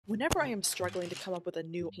Whenever I am struggling to come up with a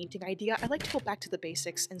new painting idea, I like to go back to the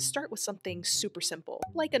basics and start with something super simple,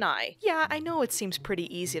 like an eye. Yeah, I know it seems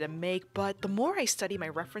pretty easy to make, but the more I study my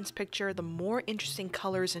reference picture, the more interesting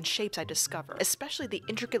colors and shapes I discover, especially the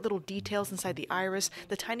intricate little details inside the iris,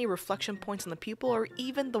 the tiny reflection points on the pupil, or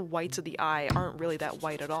even the whites of the eye aren't really that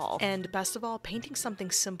white at all. And best of all, painting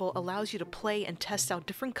something simple allows you to play and test out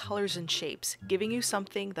different colors and shapes, giving you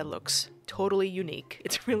something that looks totally unique.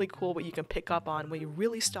 It's really cool what you can pick up on when you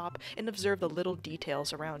really stop and observe the little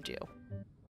details around you.